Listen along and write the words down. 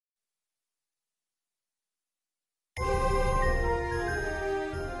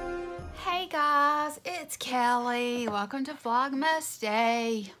guys, it's Kelly. Welcome to Vlogmas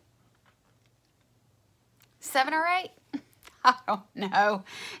Day 7 or 8. I don't know.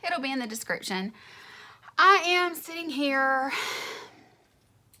 It'll be in the description. I am sitting here.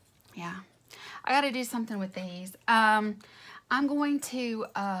 Yeah, I got to do something with these. I'm going to,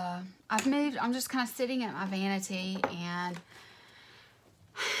 I've moved, I'm just kind of sitting at my vanity, and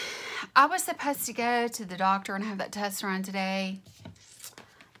I was supposed to go to the doctor and have that test run today.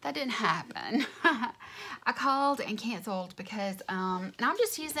 That didn't happen. I called and canceled because, and I'm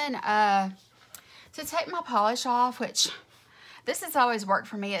just using, to take my polish off, which this has always worked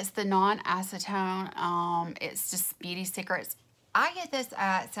for me. It's the non-acetone. It's just Beauty Secrets. I get this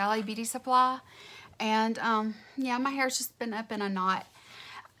at Sally Beauty Supply, and, yeah, my hair's just been up in a knot.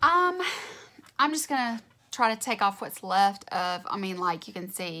 I'm just gonna try to take off what's left of, I mean, like, you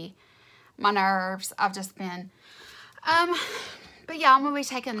can see my nerves. I've just been, but yeah, I'm gonna be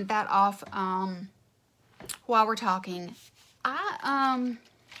taking that off while we're talking. I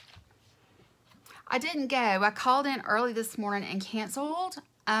didn't go. I called in early this morning and canceled.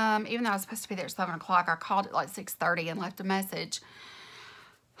 Even though I was supposed to be there at 7 o'clock, I called at like 6:30 and left a message.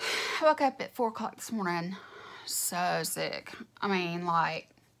 I woke up at 4 o'clock this morning, so sick. I mean, like,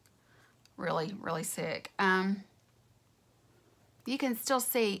 really, really sick. You can still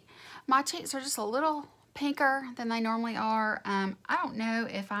see my cheeks are just a little pinker than they normally are. I don't know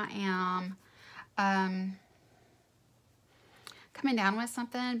if I am coming down with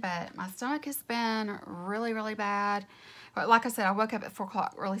something, but my stomach has been really, really bad. But like I said, I woke up at 4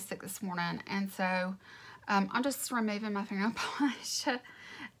 o'clock really sick this morning, and so I'm just removing my fingernail polish.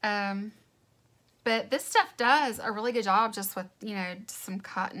 But this stuff does a really good job just with, you know, some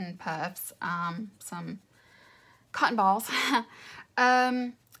cotton puffs, some cotton balls.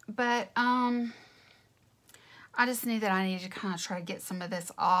 I just knew that I needed to kind of try to get some of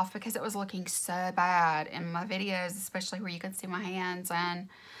this off because it was looking so bad in my videos, especially where you can see my hands. And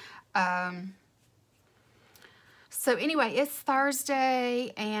so anyway, it's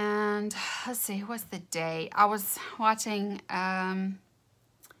Thursday, and let's see, what's the date? I was watching,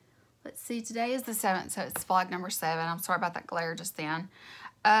 let's see, today is the 7th, so it's vlog number 7. I'm sorry about that glare just then.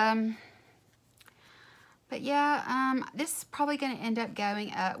 But yeah, this is probably going to end up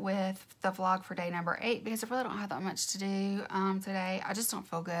going up with the vlog for day number 8 because I really don't have that much to do today. I just don't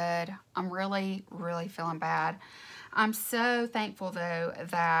feel good. I'm really, really feeling bad. I'm so thankful, though,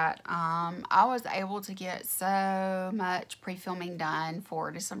 that I was able to get so much pre-filming done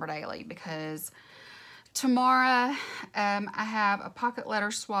for December Daily because tomorrow I have a pocket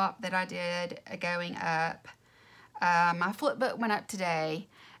letter swap that I did going up. My flip book went up today.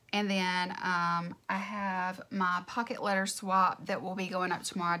 And then I have my pocket letter swap that will be going up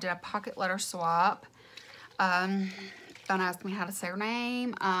tomorrow. I did a pocket letter swap. Don't ask me how to say her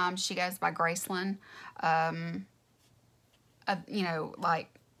name. She goes by Graceland. You know, like,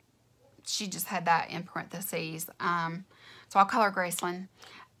 she just had that in parentheses. So I'll call her Graceland.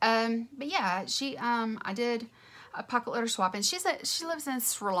 But yeah, I did a pocket letter swap, and she lives in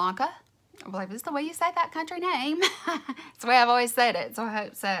Sri Lanka. I believe this is the way you say that country name. It's the way I've always said it, so I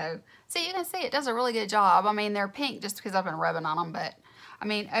hope so. So you can see it does a really good job. I mean, they're pink just because I've been rubbing on them, but I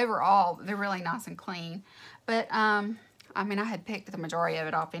mean, overall, they're really nice and clean. But, I mean, I had picked the majority of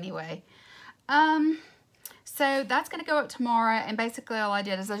it off anyway. So that's going to go up tomorrow, and basically all I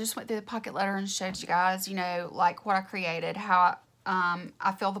did is I just went through the pocket letter and showed you guys, you know, like what I created, how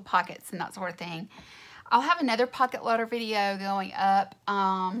I fill the pockets and that sort of thing. I'll have another pocket letter video going up,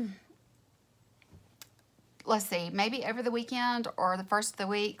 let's see, maybe over the weekend or the first of the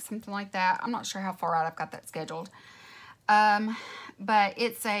week, something like that. I'm not sure how far out I've got that scheduled. But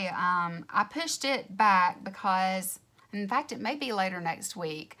it's a, I pushed it back because, in fact, it may be later next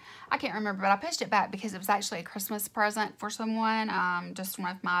week. I can't remember, but I pushed it back because it was actually a Christmas present for someone, just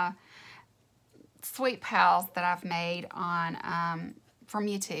one of my sweet pals that I've made on, from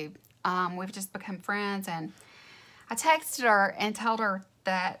YouTube. We've just become friends, and I texted her and told her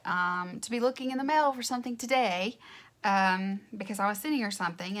that to be looking in the mail for something today because I was sending her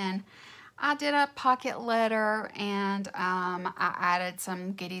something, and I did a pocket letter, and I added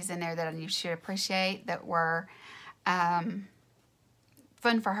some goodies in there that I knew she'd appreciate that were fun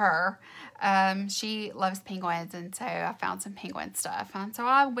for her. She loves penguins, and so I found some penguin stuff, and so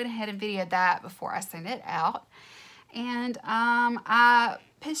I went ahead and videoed that before I sent it out. And I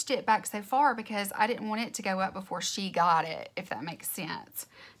pushed it back so far because I didn't want it to go up before she got it, if that makes sense.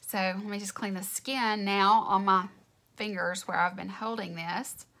 So let me just clean the skin now on my fingers where I've been holding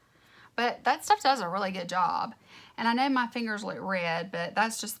this. But that stuff does a really good job. And I know my fingers look red, but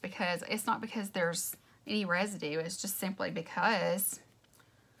that's just because, it's not because there's any residue. It's just simply because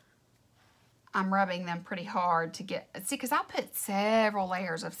I'm rubbing them pretty hard to get, see, because I put several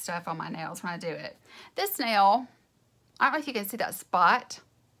layers of stuff on my nails when I do it. This nail, I don't know if you can see that spot.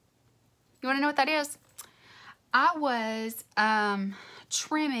 You want to know what that is? I was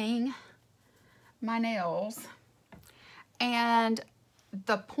trimming my nails, and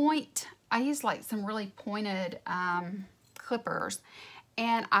the point, I used like some really pointed clippers,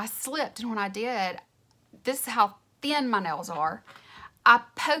 and I slipped, and when I did, this is how thin my nails are. I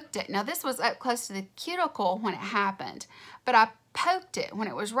poked it. Now this was up close to the cuticle when it happened, but I poked it when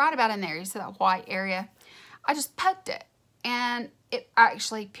it was right about in there. You see that white area? I just poked it, and it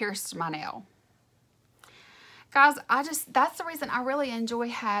actually pierced my nail. Guys, that's the reason I really enjoy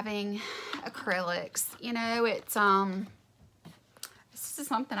having acrylics. You know, it's this is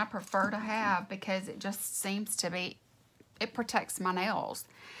something I prefer to have because it just seems to be, it protects my nails.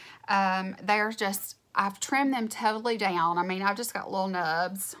 They're just, I've trimmed them totally down. I mean, I've just got little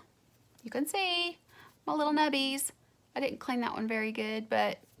nubs. You can see my little nubbies. I didn't clean that one very good,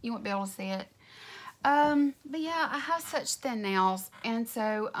 but you won't be able to see it. But yeah, I have such thin nails, and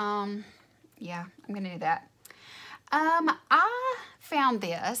so, yeah, I'm gonna do that. I found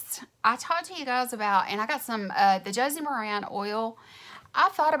this. I talked to you guys about, and I got some, the Josie Moran oil.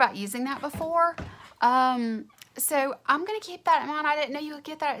 I've thought about using that before. So I'm going to keep that in mind. I didn't know you could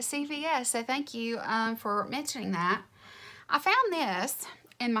get that at CVS, so thank you for mentioning that. I found this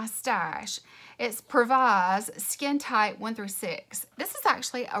in my stash. It's Provise Skin Tight 1 through 6. This is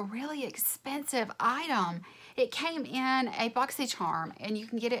actually a really expensive item. It came in a BoxyCharm, and you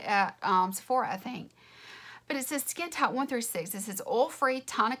can get it at Sephora, I think. But it says Skin Tight 1 through 6. This is oil-free,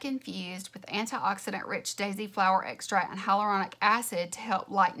 tonic infused with antioxidant-rich daisy flower extract and hyaluronic acid to help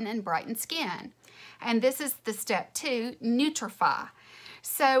lighten and brighten skin. And this is the step 2, Nutrify.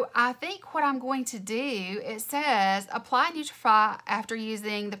 So I think what I'm going to do, it says apply Nutrify after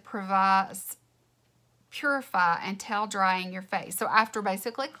using the Provise Purify until drying your face. So after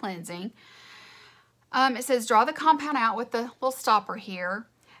basically cleansing, it says draw the compound out with the little stopper here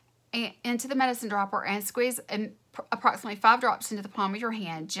into the medicine dropper and squeeze approximately 5 drops into the palm of your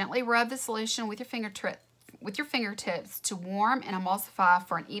hand. Gently rub the solution with your fingertips to warm and emulsify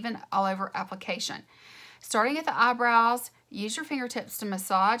for an even all-over application. Starting at the eyebrows, use your fingertips to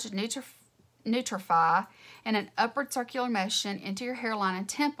massage Nutrify in an upward circular motion into your hairline and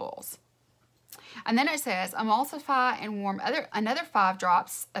temples. And then it says emulsify and warm another 5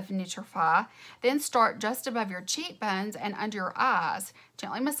 drops of Nutrify. Then start just above your cheekbones and under your eyes.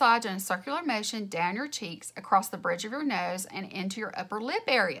 Gently massage in a circular motion down your cheeks, across the bridge of your nose, and into your upper lip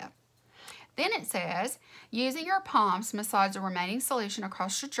area. Then it says, using your palms, massage the remaining solution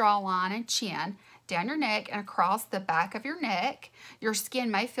across your jawline and chin, down your neck and across the back of your neck. Your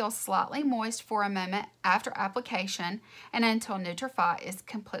skin may feel slightly moist for a moment after application and until Nutrify is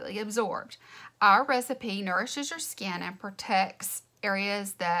completely absorbed. Our recipe nourishes your skin and protects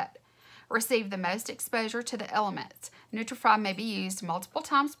areas that receive the most exposure to the elements. Nutrify may be used multiple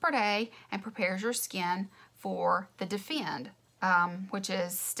times per day and prepares your skin for the Defend, which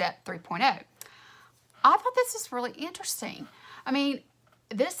is step 3.0. I thought this was really interesting. I mean,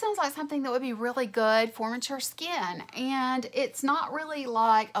 this sounds like something that would be really good for mature skin, and it's not really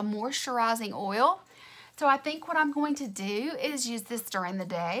like a moisturizing oil. So I think what I'm going to do is use this during the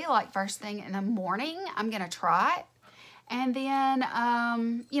day, like first thing in the morning. I'm going to try it. And then,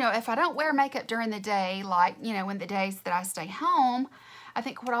 you know, if I don't wear makeup during the day, like, you know, when the days that I stay home, I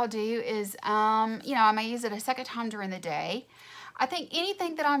think what I'll do is, you know, I may use it a second time during the day. I think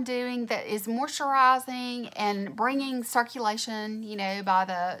anything that I'm doing that is moisturizing and bringing circulation, you know, by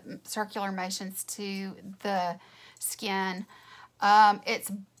the circular motions to the skin,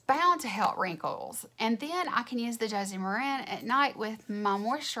 it's bound to help wrinkles. And then I can use the Josie Moran at night with my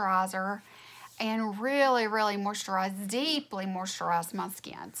moisturizer and really, really moisturize, deeply moisturize my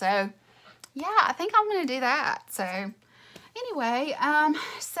skin. So, yeah, I think I'm going to do that. So, anyway,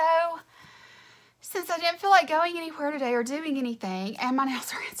 so since I didn't feel like going anywhere today or doing anything, and my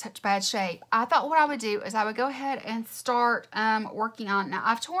nails are in such bad shape, I thought what I would do is I would go ahead and start working on, now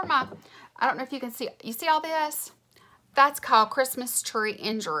I've torn my, I don't know if you can see, you see all this? That's called Christmas tree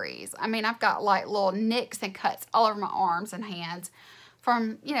injuries. I mean, I've got like little nicks and cuts all over my arms and hands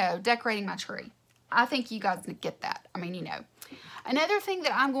from, you know, decorating my tree. I think you guys get that. I mean, you know. Another thing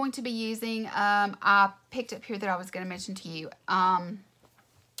that I'm going to be using, I picked up here that I was going to mention to you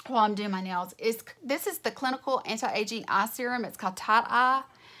while I'm doing my nails, is this is the Clinical Anti-Aging Eye Serum. It's called Tight Eye.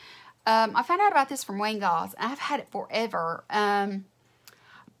 I found out about this from Wayne Goss, and I've had it forever.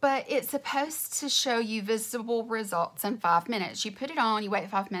 But it's supposed to show you visible results in 5 minutes. You put it on, you wait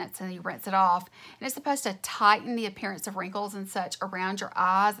 5 minutes, and you rinse it off. And it's supposed to tighten the appearance of wrinkles and such around your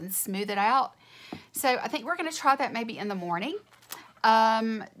eyes and smooth it out. So I think we're going to try that maybe in the morning.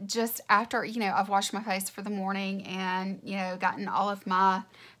 Just after, you know, I've washed my face for the morning and, you know, gotten all of my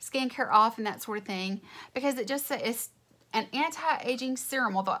skincare off and that sort of thing, because it just says it's an anti-aging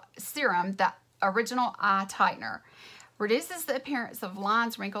serum, the original eye tightener. Reduces the appearance of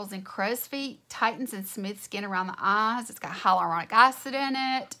lines, wrinkles, and crow's feet. Tightens and smooths skin around the eyes. It's got hyaluronic acid in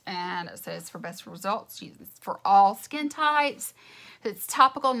it. And it says for best results, uses for all skin types. It's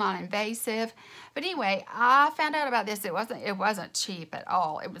topical, non-invasive. But anyway, I found out about this. It wasn't cheap at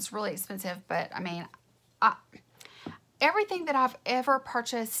all. It was really expensive. But I mean, everything that I've ever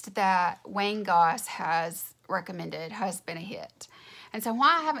purchased that Wayne Goss has recommended has been a hit. And so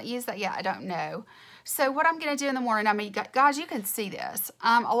why I haven't used that yet, I don't know. So what I'm going to do in the morning, I mean, guys, you can see this.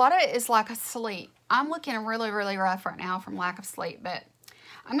 A lot of it is like a sleep. I'm looking really, really rough right now from lack of sleep, but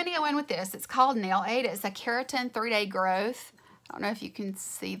I'm going to go in with this. It's called Nail Aid. It's a keratin 3-day growth. I don't know if you can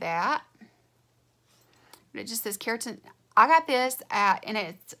see that. But it just says keratin. I got this and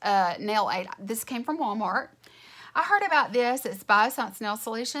it's Nail Aid. This came from Walmart. I heard about this. It's Bioscience Nail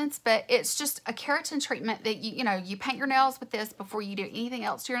Solutions, but it's just a keratin treatment that you paint your nails with this before you do anything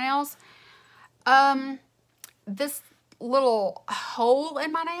else to your nails. This little hole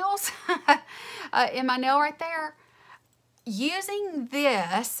in my nails, in my nail right there, using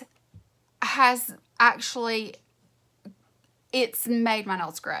this has actually, it's made my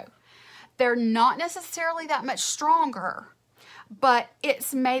nails grow. They're not necessarily that much stronger, but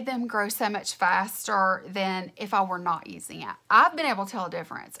it's made them grow so much faster than if I were not using it. I've been able to tell a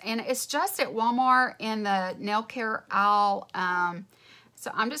difference, and it's just at Walmart in the nail care aisle.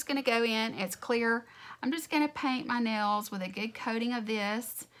 So I'm just going to go in. It's clear. I'm just going to paint my nails with a good coating of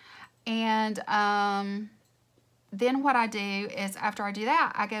this. And then what I do is after I do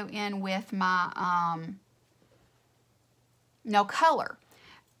that, I go in with my nail color.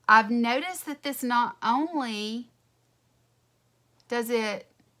 I've noticed that this not only does it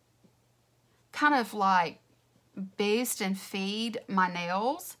kind of like boost and feed my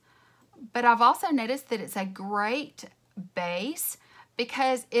nails, but I've also noticed that it's a great base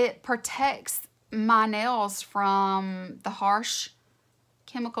because it protects my nails from the harsh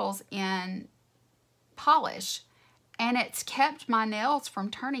chemicals in polish, and it's kept my nails from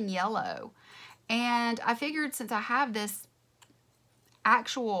turning yellow. And I figured since I have this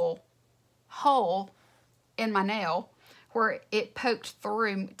actual hole in my nail where it poked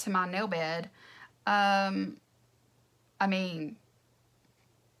through to my nail bed, I mean,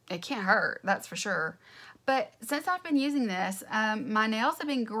 it can't hurt, that's for sure. But since I've been using this, my nails have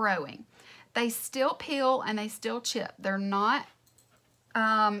been growing. They still peel and they still chip. They're not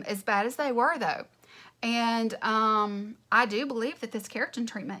as bad as they were though. And I do believe that this keratin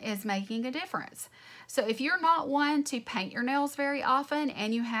treatment is making a difference. So if you're not one to paint your nails very often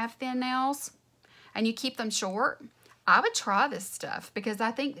and you have thin nails and you keep them short, I would try this stuff because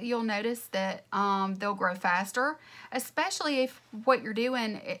I think you'll notice that they'll grow faster, especially if what you're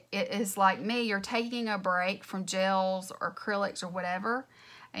doing it is like me. You're taking a break from gels or acrylics or whatever,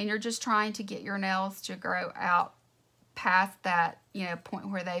 and you're just trying to get your nails to grow out past that, point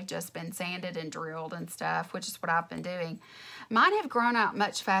where they've just been sanded and drilled and stuff, which is what I've been doing. Mine have grown out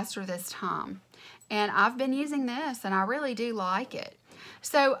much faster this time, and I've been using this, and I really do like it.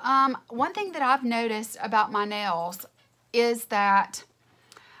 So one thing that I've noticed about my nails is that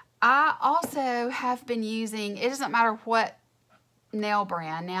I also have been using, it doesn't matter what nail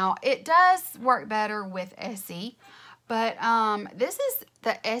brand. Now, it does work better with Essie, but this is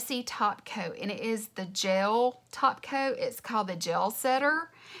the Essie top coat, and it is the gel top coat. It's called the Gel Setter.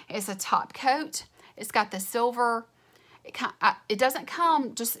 It's a top coat. It's got the silver. It doesn't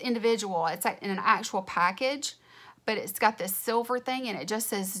come just individual. It's like in an actual package, but it's got this silver thing, and it just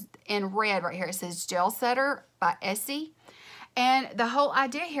says in red right here, it says Gel Setter by Essie. And the whole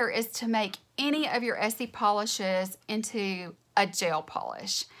idea here is to make any of your Essie polishes into a gel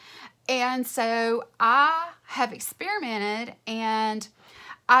polish. And so I have experimented, and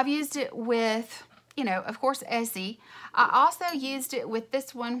I've used it with, of course, Essie. I also used it with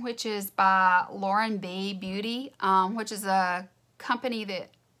this one, which is by Lauren B. Beauty, which is a company that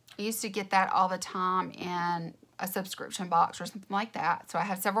I used to get that all the time in a subscription box or something like that. So I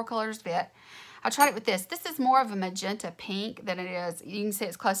have several colors of it. I tried it with this. This is more of a magenta pink than it is. You can see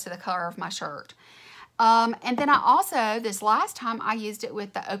it's close to the color of my shirt. And then I also, this last time, I used it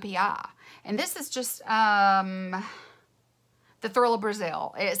with the OPI. And this is just the Thrill of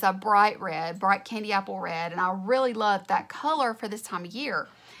Brazil. It's a bright red, bright candy apple red. And I really love that color for this time of year.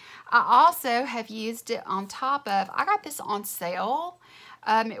 I also have used it on top of, I got this on sale.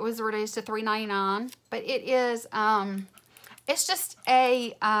 It was reduced to $3.99. But it is It's just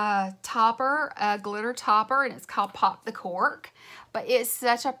a topper, a glitter topper, and it's called Pop the Cork. But it's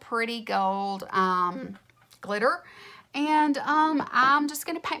such a pretty gold glitter. And I'm just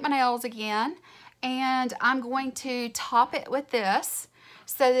going to paint my nails again. And I'm going to top it with this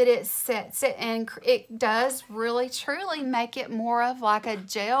so that it sets it. And it does really, truly make it more of like a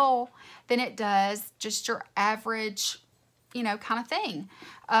gel than it does just your average, you know, kind of thing.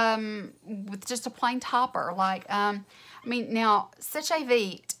 With just a plain topper. Like, I mean, now, Sèche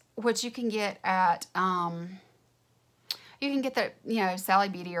Vite, which you can get at, you can get the, you know, Sally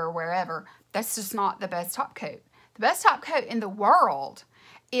Beauty or wherever. That's just not the best top coat. The best top coat in the world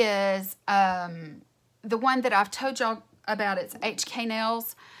is the one that I've told y'all about. It's HK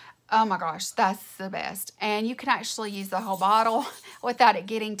Nails. Oh my gosh, that's the best. And you can actually use the whole bottle without it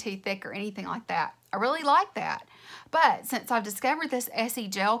getting too thick or anything like that. I really like that. But since I've discovered this Essie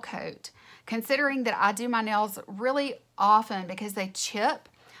gel coat, considering that I do my nails really often because they chip,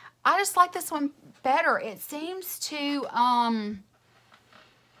 I just like this one better. It seems to,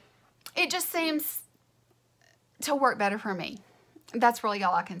 it just seems to work better for me. That's really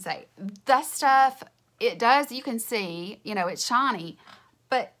all I can say. That stuff, it does, you can see, you know, it's shiny,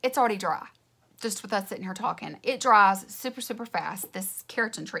 but it's already dry. Just with us sitting here talking. It dries super, super fast, this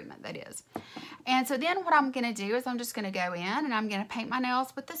keratin treatment that is. And so then what I'm going to do is I'm just going to go in and I'm going to paint my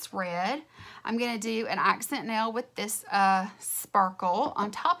nails with this red. I'm going to do an accent nail with this sparkle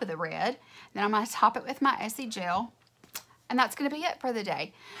on top of the red. Then I'm going to top it with my Essie gel. And that's going to be it for the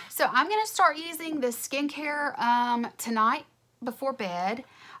day. So I'm going to start using the skincare tonight before bed.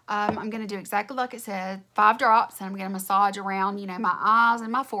 I'm going to do exactly like it said, 5 drops, and I'm going to massage around, you know, my eyes and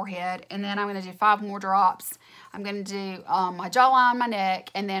my forehead, and then I'm going to do 5 more drops. I'm going to do my jawline, my neck,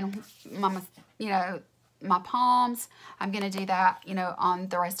 and then my, you know, my palms. I'm going to do that, you know, on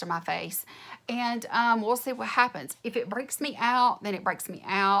the rest of my face, and we'll see what happens. If it breaks me out, then it breaks me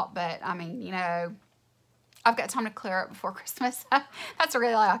out, but I mean, you know, I've got time to clear it before Christmas. That's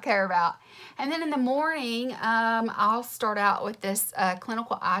really all I care about. And then in the morning, I'll start out with this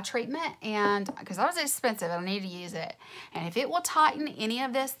clinical eye treatment, and because that was expensive, I need to use it. And if it will tighten any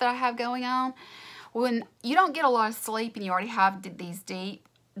of this that I have going on, when you don't get a lot of sleep and you already have these deep,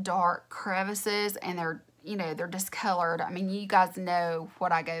 dark crevices, and they're, you know, they're discolored. I mean, you guys know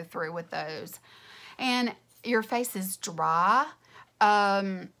what I go through with those. And your face is dry.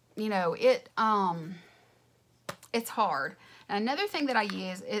 You know, it's hard. And another thing that I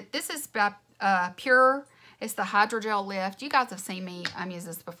use, this is Pure. It's the Hydrogel Lift. You guys have seen me use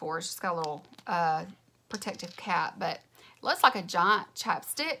this before. It's just got a little protective cap, but it looks like a giant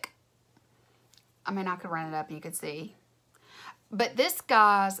chapstick. I mean, I could run it up and you could see. But this,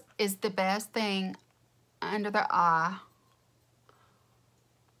 guys, is the best thing under the eye.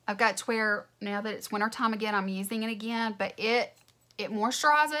 I've got to where, now that it's winter time again, I'm using it again, but it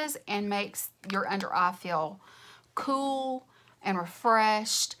moisturizes and makes your under eye feel cool and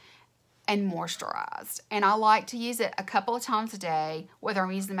refreshed and moisturized. And I like to use it a couple of times a day, whether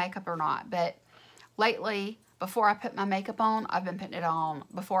I'm using makeup or not. But lately, before I put my makeup on, I've been putting it on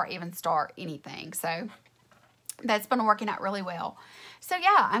before I even start anything. So that's been working out really well. So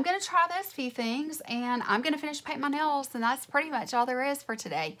yeah, I'm going to try those few things, and I'm going to finish painting my nails, and that's pretty much all there is for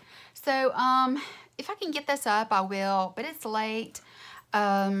today. So if I can get this up, I will, but it's late.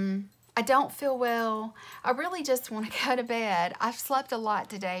 I don't feel well. I really just want to go to bed. I've slept a lot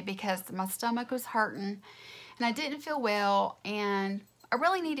today because my stomach was hurting and I didn't feel well, and I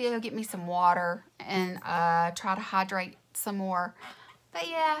really need to go get me some water and try to hydrate some more. But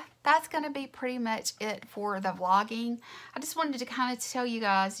yeah, that's going to be pretty much it for the vlogging. I just wanted to kind of tell you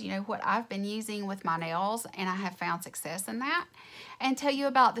guys, you know, what I've been using with my nails, and I have found success in that, and tell you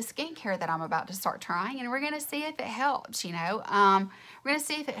about the skincare that I'm about to start trying, and we're going to see if it helps, you know. We're going to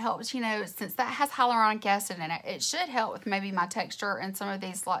see if it helps, you know, since that has hyaluronic acid in it. It should help with maybe my texture and some of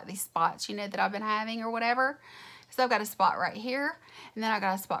these, like these spots, you know, that I've been having or whatever. So I've got a spot right here, and then I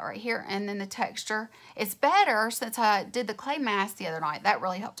got a spot right here, and then the texture. It's better since I did the clay mask the other night. That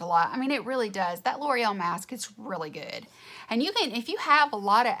really helped a lot. I mean, it really does. That L'Oreal mask is really good. And you can, if you have a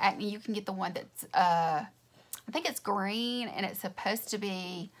lot of acne, you can get the one that's, I think it's green, and it's supposed to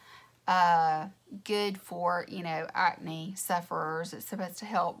be good for, you know, acne sufferers. It's supposed to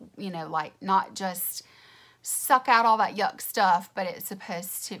help, you know, like not just suck out all that yuck stuff, but it's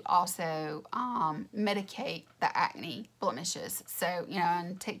supposed to also medicate the acne blemishes, so, you know,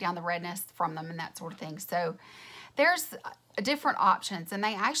 and take down the redness from them and that sort of thing. So there's different options, and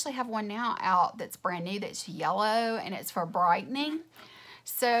they actually have one now out that's brand new that's yellow, and it's for brightening.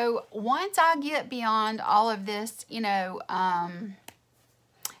 So once I get beyond all of this, you know,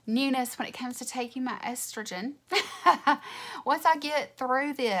 newness when it comes to taking my estrogen. Once I get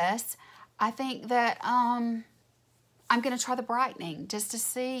through this, I think that I'm going to try the brightening just to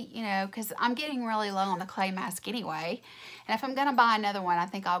see, you know, because I'm getting really low on the clay mask anyway. And if I'm going to buy another one, I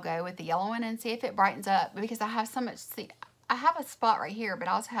think I'll go with the yellow one and see if it brightens up, because I have so much, see, I have a spot right here, but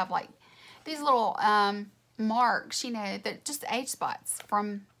I also have like these little marks, you know, that just age spots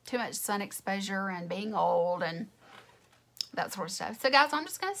from too much sun exposure and being old and that sort of stuff. So guys, I'm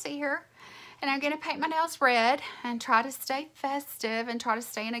just going to sit here and I'm going to paint my nails red and try to stay festive and try to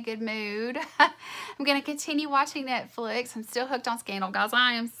stay in a good mood. I'm going to continue watching Netflix. I'm still hooked on Scandal, guys.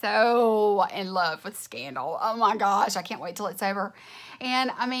 I am so in love with Scandal. Oh my gosh, I can't wait till it's over.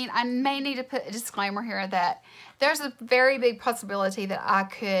 And I mean, I may need to put a disclaimer here that there's a very big possibility that I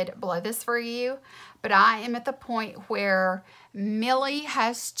could blow this for you, but I am at the point where Millie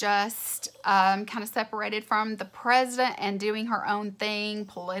has just kind of separated from the president and doing her own thing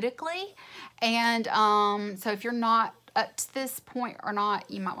politically. And so if you're not up to this point or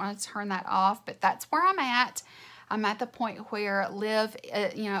not, you might want to turn that off. But that's where I'm at. I'm at the point where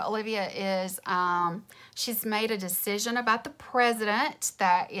Olivia is, she's made a decision about the president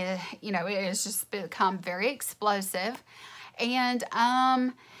that is, you know, it has just become very explosive. And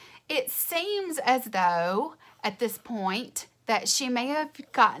it seems as though at this point that she may have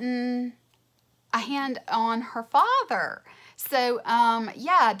gotten a hand on her father. So,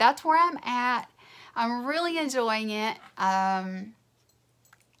 yeah, that's where I'm at. I'm really enjoying it.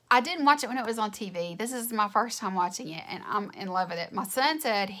 I didn't watch it when it was on TV. This is my first time watching it, and I'm in love with it. My son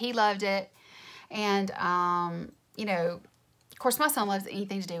said he loved it, and, you know, of course, my son loves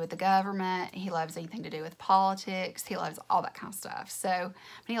anything to do with the government. He loves anything to do with politics. He loves all that kind of stuff. So,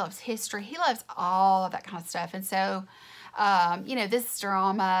 he loves history. He loves all of that kind of stuff. And so, you know, this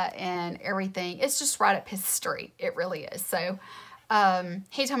drama and everything, it's just right up his street. It really is. So,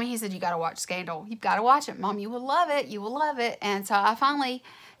 he told me, he said, you got to watch Scandal. You've got to watch it, Mom. You will love it. You will love it. And so I finally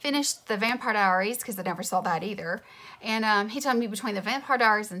finished the Vampire Diaries, because I never saw that either. And he told me between the Vampire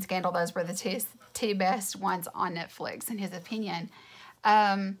Diaries and Scandal, those were the two best ones on Netflix, in his opinion.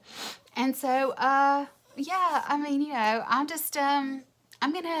 And so, yeah, I mean, you know, I'm just, I'm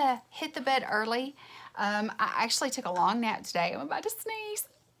going to hit the bed early. I actually took a long nap today. I'm about to sneeze.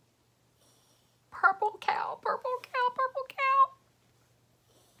 Purple cow, purple cow, purple cow.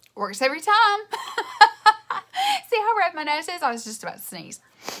 Works every time. See how red my nose is? I was just about to sneeze.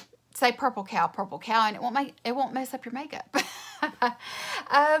 Say purple cow, and it won't mess up your makeup.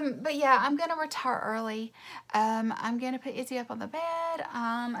 But yeah, I'm gonna retire early. I'm gonna put Izzy up on the bed.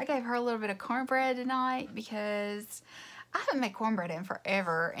 I gave her a little bit of cornbread tonight because I haven't made cornbread in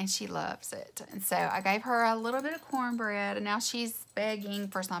forever, and she loves it. And so I gave her a little bit of cornbread, and now she's begging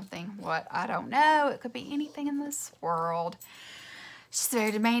for something. What? I don't know. It could be anything in this world. She's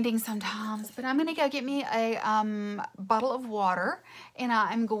very demanding sometimes, but I'm going to go get me a bottle of water, and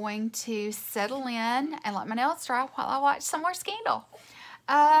I'm going to settle in and let my nails dry while I watch some more Scandal.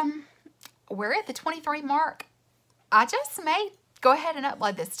 We're at the 23 mark. I just may go ahead and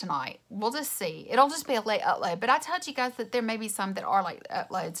upload this tonight. We'll just see. It'll just be a late upload, but I told you guys that there may be some that are late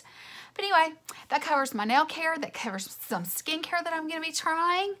uploads. But anyway, that covers my nail care. That covers some skincare that I'm going to be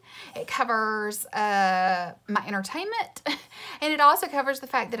trying. It covers my entertainment. And it also covers the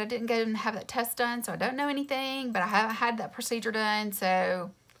fact that I didn't go and have that test done, so I don't know anything. But I haven't had that procedure done,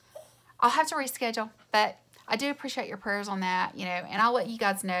 so I'll have to reschedule. But I do appreciate your prayers on that, you know, and I'll let you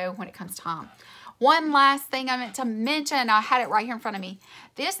guys know when it comes time. One last thing I meant to mention, I had it right here in front of me.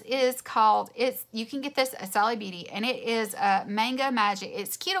 This is called, you can get this at Sally Beauty, and it is Mango Magic.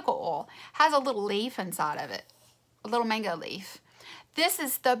 It's cuticle oil. Has a little leaf inside of it, a little mango leaf. This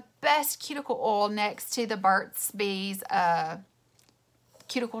is the best cuticle oil next to the Burt's Bees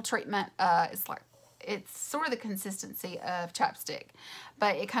cuticle treatment. It's sort of the consistency of chapstick,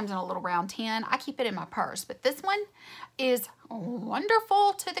 but it comes in a little round tin. I keep it in my purse, but this one is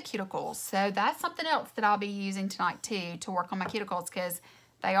wonderful to the cuticles. So that's something else that I'll be using tonight too to work on my cuticles because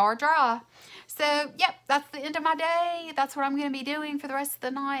they are dry. So, yep, that's the end of my day. That's what I'm going to be doing for the rest of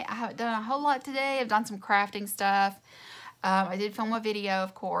the night. I haven't done a whole lot today. I've done some crafting stuff. I did film a video,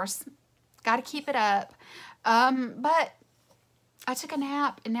 of course. Got to keep it up. But I took a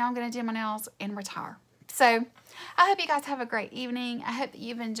nap, and now I'm going to do my nails and retire. So, I hope you guys have a great evening. I hope that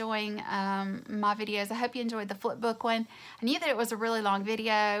you've been enjoying my videos. I hope you enjoyed the flip book one. I knew that it was a really long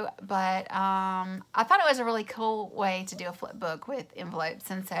video, but I thought it was a really cool way to do a flip book with envelopes.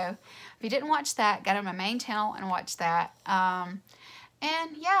 And so, if you didn't watch that, go to my main channel and watch that. And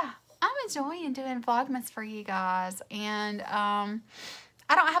yeah, I'm enjoying doing Vlogmas for you guys. And I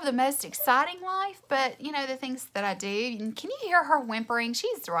I don't have the most exciting life, but, you know, the things that I do. And can you hear her whimpering?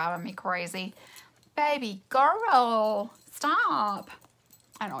 She's driving me crazy. Baby girl, stop.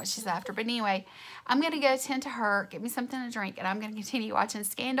 I don't know what she's after, but anyway, I'm going to go tend to her, get me something to drink, and I'm going to continue watching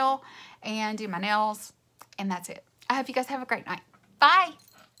Scandal and do my nails, and that's it. I hope you guys have a great night. Bye.